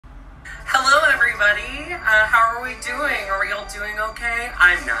everybody. How are we doing? Are we all doing okay?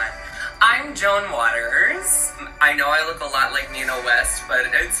 I'm not. I'm Joan Waters. I know I look a lot like Nina West, but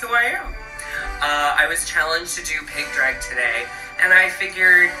it's who I am. I was challenged to do pig drag today, and I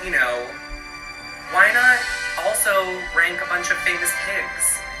figured, why not also rank a bunch of famous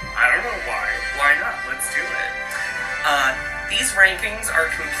pigs? I don't know why. Why not? Let's do it. These rankings are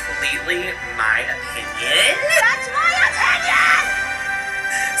completely my opinion. That's my opinion!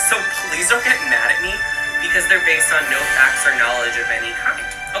 So please don't get mad at me because they're based on no facts or knowledge of any kind.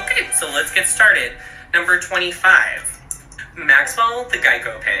 Okay, so let's get started. Number 25, Maxwell the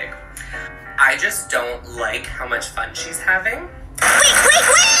Geico Pig. I just don't like how much fun she's having.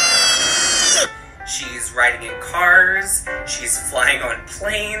 Wait! She's riding in cars, she's flying on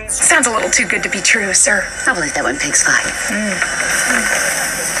planes. Sounds a little too good to be true, sir. I believe that when pigs fly.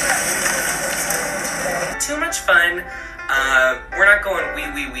 Too much fun. We're not going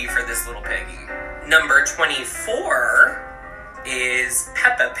wee for this little piggy. Number 24 is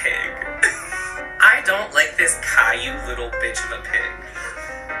Peppa Pig. I don't like this Caillou little bitch of a pig.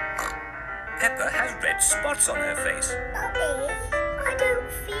 Peppa has red spots on her face. Mommy, I don't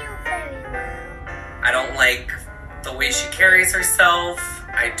feel very well. I don't like the way she carries herself.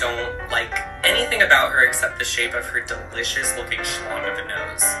 I don't like anything about her except the shape of her delicious looking schlong of a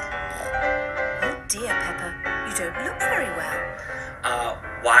nose. Oh dear, Peppa. You don't look very well.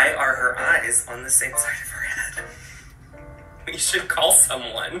 Why are her eyes on the same side of her head? We should call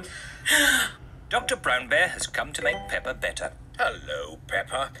someone. Dr. Brown Bear has come to make Peppa better. Hello,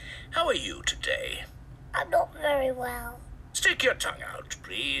 Peppa. How are you today? I'm not very well. Stick your tongue out,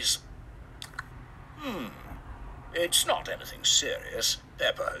 please. It's not anything serious.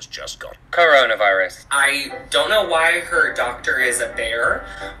 Peppa has just got coronavirus. I don't know why her doctor is a bear,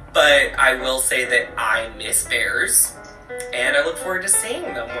 but I will say that I miss bears, and I look forward to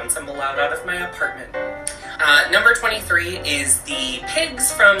seeing them once I'm allowed out of my apartment. Number 23 is the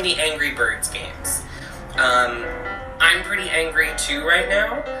pigs from the Angry Birds games. I'm pretty angry too right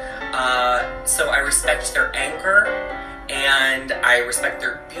now, so I respect their anger, and I respect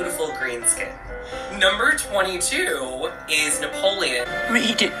their beautiful green skin. Number 22 is Napoleon.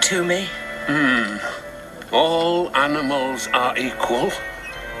 Read it to me. All animals are equal,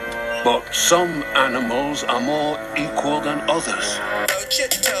 but some animals are more equal than others.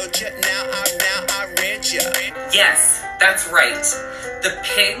 Told you, now I read you. Yes, that's right. The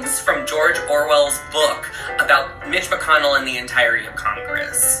pigs from George Orwell's book about Mitch McConnell and the entirety of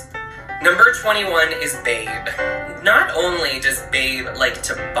Congress. Number 21 is Babe. Not only does Babe like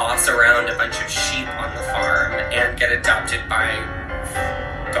to boss around a bunch of sheep on the farm and get adopted by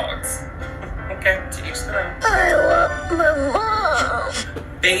dogs. Okay, to each their own. I love my mom.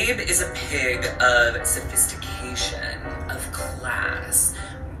 Babe is a pig of sophistication, of class.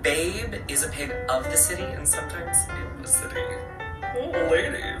 Babe is a pig of the city and sometimes in the city. Oh,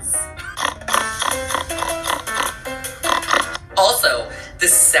 ladies. Also, the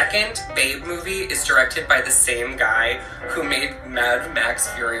second Babe movie is directed by the same guy who made Mad Max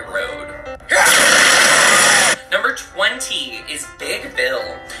Fury Road. Number 20 is Big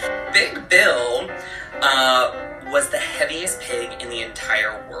Bill. Big Bill was the heaviest pig in the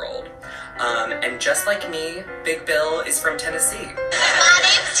entire world. And just like me, Big Bill is from Tennessee. My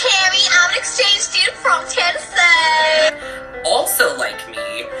name's Terry. I'm an exchange student from Tennessee. Also like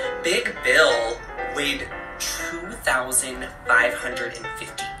me, Big Bill weighed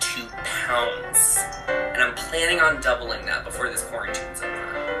 2,552 pounds. And I'm planning on doubling that before this quarantine's over.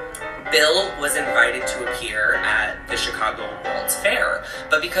 Bill was invited to appear at the Chicago World's Fair,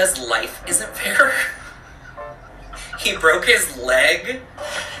 but because life isn't fair, he broke his leg.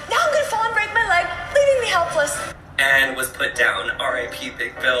 Now I'm gonna fall and break my leg, leaving me helpless. And was put down. R.I.P.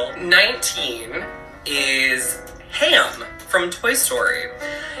 Big Bill. 19 is Ham from Toy Story.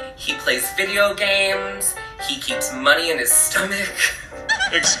 He plays video games. He keeps money in his stomach.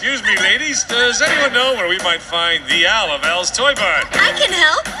 Excuse me, ladies. Does anyone know where we might find the Owl of Al's Toy Barn? I can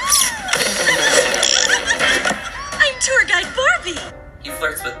help. I'm tour guide Barbie. He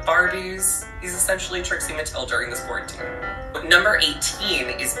flirts with Barbies. He's essentially Trixie Mattel during this quarantine. Number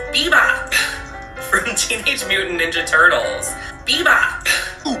 18 is Bebop from Teenage Mutant Ninja Turtles. Bebop.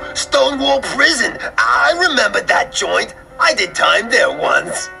 Ooh, Stonewall Prison. I remember that joint. I did time there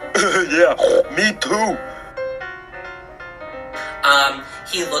once. Yeah, me too.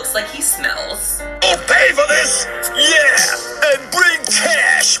 He looks like he smells. I'll pay for this? Yeah, and bring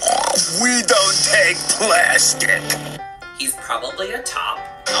cash. We don't take plastic. He's probably a top.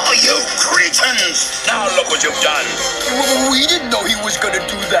 Oh, you cretins! Now look what you've done. We didn't know he was gonna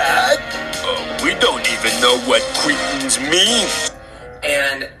do that. We don't even know what cretins mean. And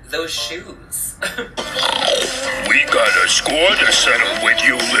And those shoes. We got a score to settle with,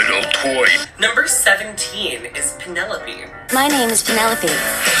 you little toy. Number 17 is Penelope. My name is Penelope,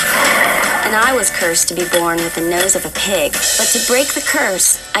 and I was cursed to be born with the nose of a pig. But to break the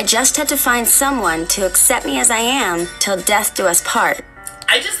curse, I just had to find someone to accept me as I am till death do us part.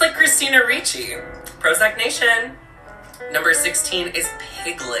 I just like Christina Ricci. Prozac Nation. Number 16 is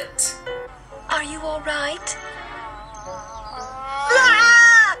Piglet. Are you all right?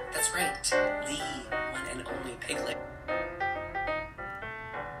 That's right, the one and only Piglet.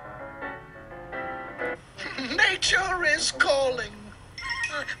 Nature is calling.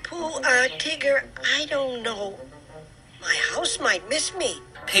 Tigger, I don't know. My house might miss me.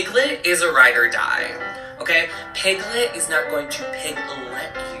 Piglet is a ride or die, okay? Piglet is not going to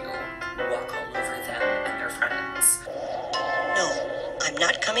pig-let you walk all over them and their friends. No, I'm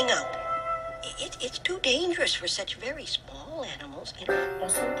not coming out. It's too dangerous for such very small animals.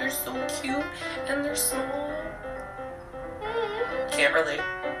 Also, they're so cute and they're small. Can't relate.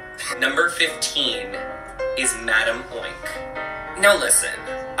 Number 15 is Madam Oink. Now listen,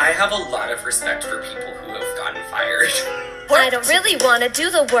 I have a lot of respect for people who have gotten fired. I don't really want to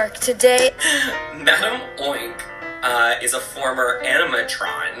do the work today. Madam Oink is a former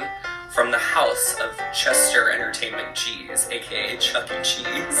animatron from the house of Chester Entertainment Cheese, aka Chuck E.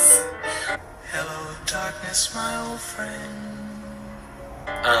 Cheese. Hello, darkness, my old friend.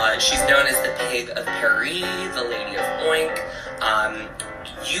 She's known as the Pig of Paris, the Lady of Oink.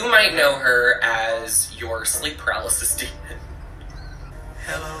 You might know her as your sleep paralysis demon.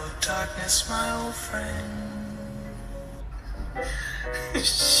 Hello, darkness, my old friend.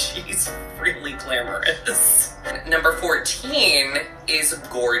 She's really glamorous. Number 14 is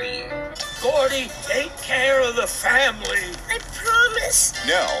Gordy. Gordy, take care of the family. I promise.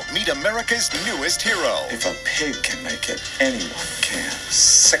 Now, meet America's newest hero. If a pig can make it, anyone can.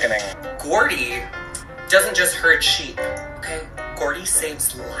 Sickening. Gordy doesn't just herd sheep, okay? Gordy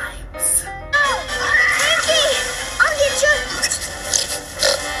saves lives. Oh, Frankie! I'll get you.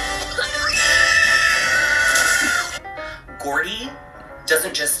 Gordy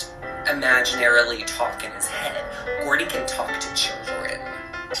doesn't just imaginarily talk in his head. Gordy can talk to children.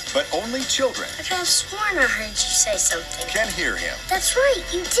 But only children I could have sworn I heard you say something. can hear him. That's right,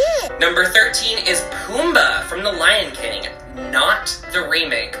 you did. Number 13 is Pumbaa from The Lion King. Not the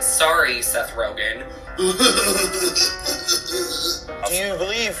remake. Sorry, Seth Rogen. Do you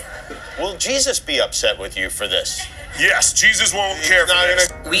believe? Will Jesus be upset with you for this? Yes, Jesus won't care for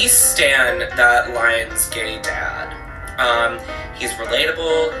this. We stan that Lion's gay dad. He's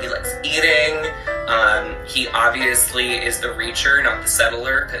relatable, he likes eating, he obviously is the reacher, not the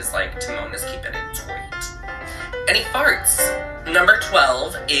settler, because, like, Timon is keeping it sweet. And he farts. Number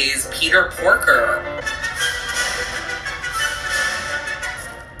 12 is Peter Porker.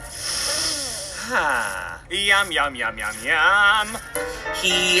 Yum, yum, yum, yum, yum.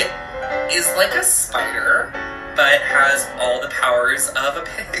 He is like a spider, but has all the powers of a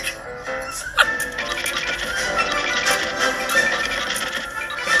pig.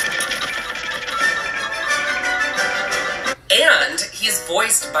 And he's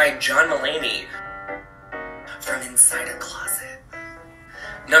voiced by John Mulaney from Inside a Closet.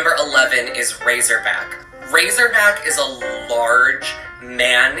 Number 11 is Razorback. Razorback is a large,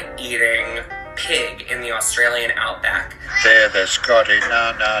 man-eating pig in the Australian outback. There, Scotty.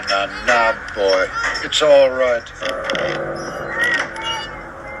 Nah, boy. It's all right.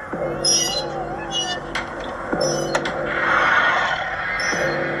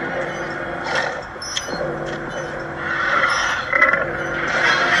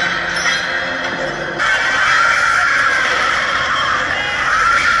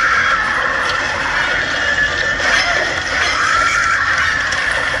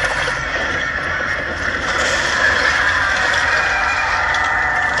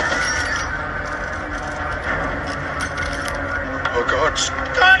 Oh, God.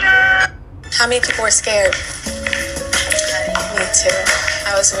 How many people were scared? Me too.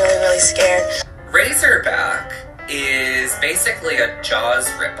 I was really, really scared. Razorback is basically a Jaws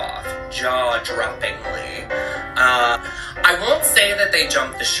ripoff, jaw-droppingly. I won't say that they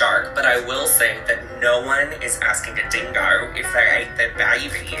jumped the shark, but I will say that no one is asking a dingo if they ate the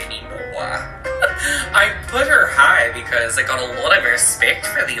baby anymore. I put her high because I got a lot of respect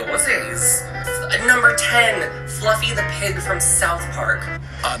for the Aussies. Number 10, Fluffy the Pig from South Park.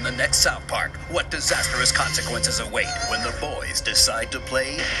 On the next South Park, what disastrous consequences await when the boys decide to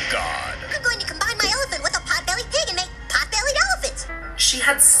play God? I'm going to combine my elephant with a pot-bellied pig and make pot-bellied elephants. She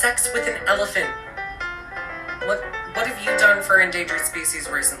had sex with an elephant. What have you done for endangered species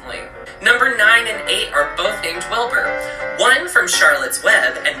recently? Number 9 and 8 are both named Wilbur. One from Charlotte's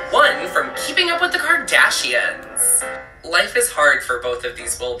Web and one from Keeping Up with the Kardashians. Life is hard for both of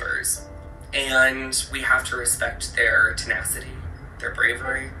these Wilburs, and we have to respect their tenacity, their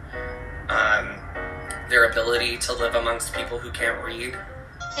bravery, their ability to live amongst people who can't read.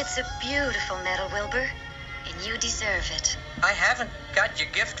 It's a beautiful medal, Wilbur, and you deserve it. I haven't got your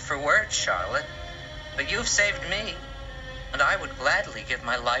gift for words, Charlotte, but you've saved me, and I would gladly give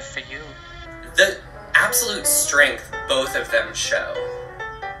my life for you. The absolute strength both of them show.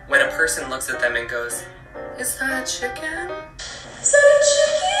 When a person looks at them and goes, "Is that a chicken? Is that a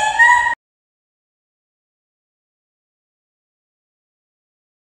chicken?"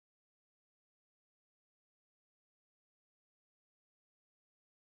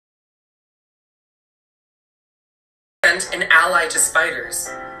 And an ally to spiders.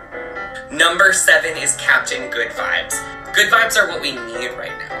 Number 7 is Captain Good Vibes. Good vibes are what we need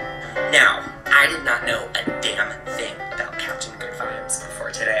right now. Now, I did not know a damn thing about Captain Good Vibes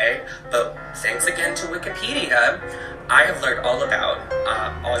before today, but thanks again to Wikipedia, I have learned all about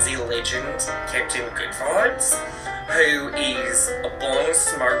Aussie legend Captain Good Vibes, who is a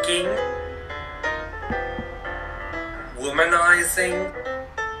bong-smoking, womanizing,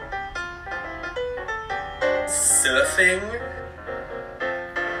 surfing,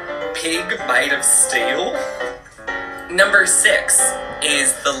 pig made of steel. Number 6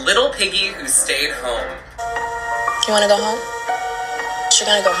 is the little piggy who stayed home. You want to go home? You're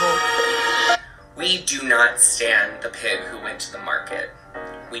gonna go home. We do not stand the pig who went to the market.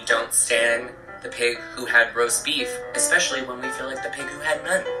 We don't stand the pig who had roast beef, especially when we feel like the pig who had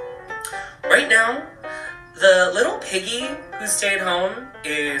none. Right now, the little piggy who stayed home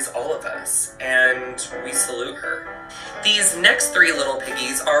is all of us, and we salute her. These next 3 little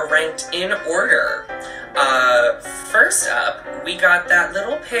piggies are ranked in order. First up, we got that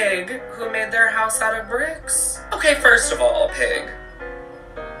little pig who made their house out of bricks. Okay, first of all, pig,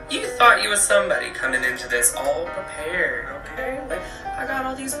 you thought you was somebody coming into this all prepared, okay? Like, I got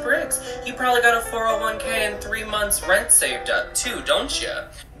all these bricks. You probably got a 401k and 3 months rent saved up too, don't you?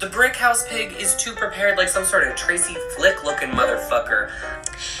 The brick house pig is too prepared, like some sort of Tracy Flick looking motherfucker.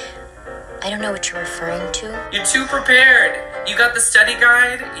 I don't know what you're referring to. You're too prepared. You got the study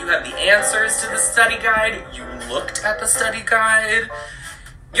guide. You have the answers to the study guide. You looked at the study guide.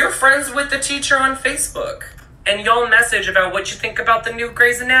 You're friends with the teacher on Facebook. And y'all message about what you think about the new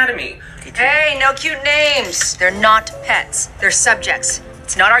Grey's Anatomy. Hey, no cute names. They're not pets. They're subjects.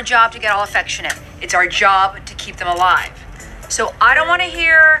 It's not our job to get all affectionate. It's our job to keep them alive. So I don't want to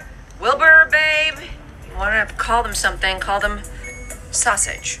hear Wilbur, babe. You want to call them something, call them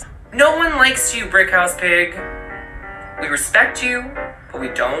sausage. No one likes you, Brickhouse Pig. We respect you, but we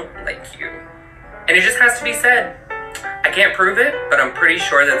don't like you. And it just has to be said. I can't prove it, but I'm pretty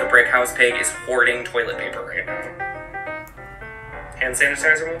sure that the Brickhouse Pig is hoarding toilet paper right now. Hand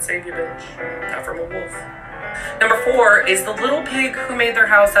sanitizer won't save you, bitch. Not from a wolf. Number 4 is the little pig who made their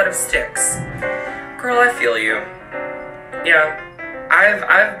house out of sticks. Girl, I feel you. Yeah,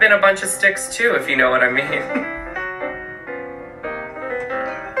 I've been a bunch of sticks too, if you know what I mean.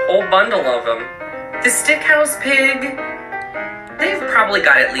 Whole bundle of them. The stick house pig, they've probably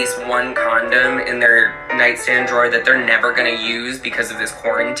got at least one condom in their nightstand drawer that they're never gonna use because of this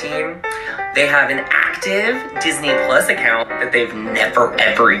quarantine. They have an active Disney Plus account that they've never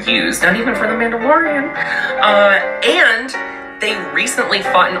ever used, not even for The Mandalorian. And they recently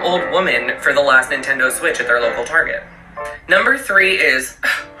fought an old woman for the last Nintendo Switch at their local Target. Number 3 is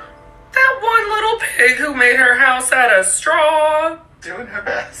that one little pig who made her house out of straw. Doing her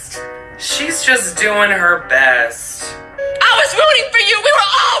best. She's just doing her best. I was rooting for you! We were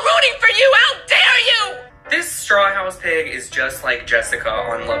all rooting for you! How dare you! This straw house pig is just like Jessica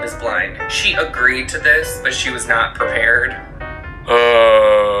on Love is Blind. She agreed to this, but she was not prepared.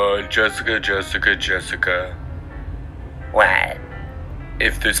 Jessica. What?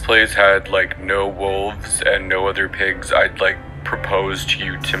 If this place had, like, no wolves and no other pigs, I'd, like, propose to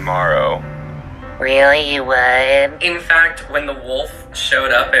you tomorrow. Really, you would? In fact, when the wolf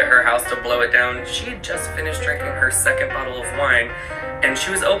showed up at her house to blow it down, she had just finished drinking her 2nd bottle of wine, and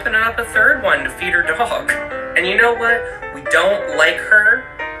she was opening up a 3rd one to feed her dog. And you know what? We don't like her,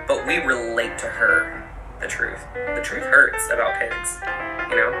 but we relate to her. The truth. The truth hurts about pigs.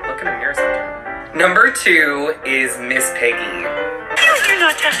 You know, look in a mirror sometime. Number 2 is Miss Piggy. You do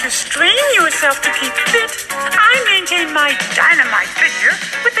not have to strain yourself to keep fit. I maintain my dynamite figure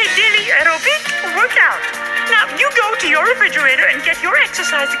with a daily aerobic workout. Now you go to your refrigerator and get your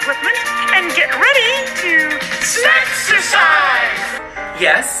exercise equipment and get ready to sexercise.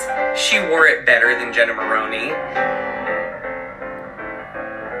 Yes, she wore it better than Jenna Maroney.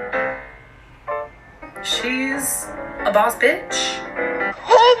 she's a boss bitch.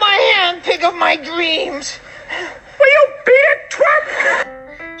 Hold my hand, pig of my dreams. Will you be a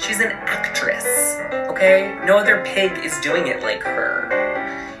twerp? She's an actress, okay? No other pig is doing it like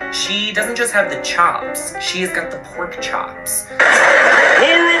her. She doesn't just have the chops, she's got the pork chops. Au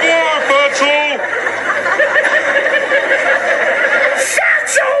revoir, Fatso!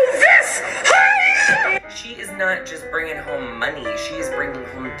 Fatso this! Hey! She is not just bringing home money, she's bringing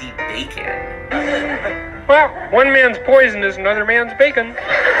home the bacon. Well, one man's poison is another man's bacon.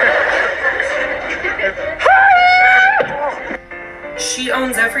 She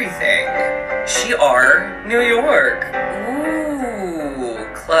owns everything. She are New York. Ooh,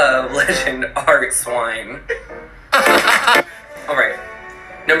 club legend art swine. Alright,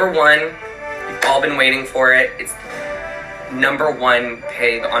 number one, you've all been waiting for it. It's number one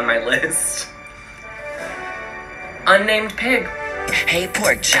pig on my list. Unnamed pig. Hey,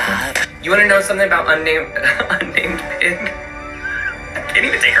 pork chop. You want to know something about unnamed pig? I can't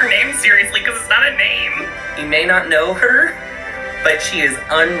even take her name seriously because it's not a name. You may not know her, but she is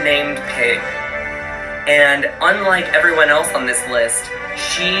unnamed pig. And unlike everyone else on this list,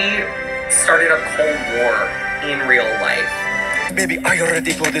 she started a Cold War in real life. Baby, are you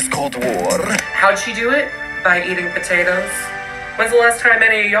ready for this Cold War? How'd she do it? By eating potatoes. When's the last time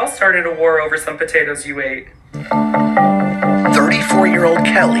any of y'all started a war over some potatoes you ate? 34-year-old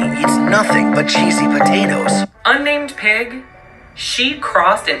Kelly eats nothing but cheesy potatoes. Unnamed pig, she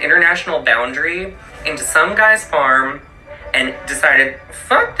crossed an international boundary into some guy's farm and decided,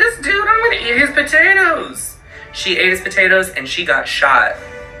 fuck this dude, I'm gonna eat his potatoes. She ate his potatoes and she got shot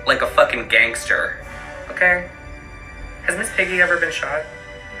like a fucking gangster. Okay? Has Miss Piggy ever been shot?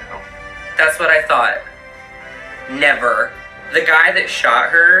 No. That's what I thought. Never. The guy that shot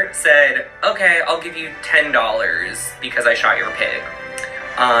her said, okay, I'll give you $10 because I shot your pig.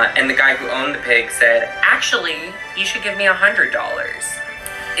 And the guy who owned the pig said, actually, you should give me $100.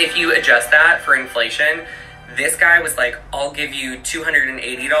 If you adjust that for inflation, this guy was like, I'll give you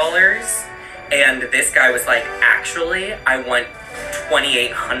 $280. And this guy was like, actually, I want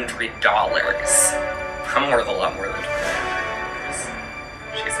 $2,800. I'm worth a lot more than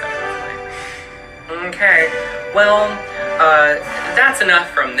 $2,800. She said, okay, well, that's enough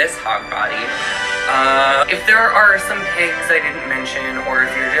from this hog body. If there are some pigs I didn't mention, or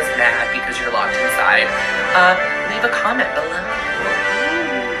if you're just mad because you're locked inside, leave a comment below.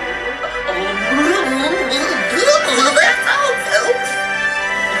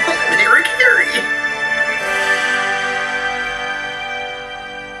 Very scary.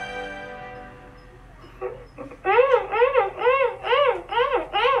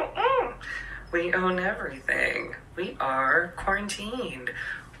 We own everything. We are quarantined.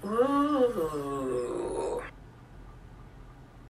 Ooh.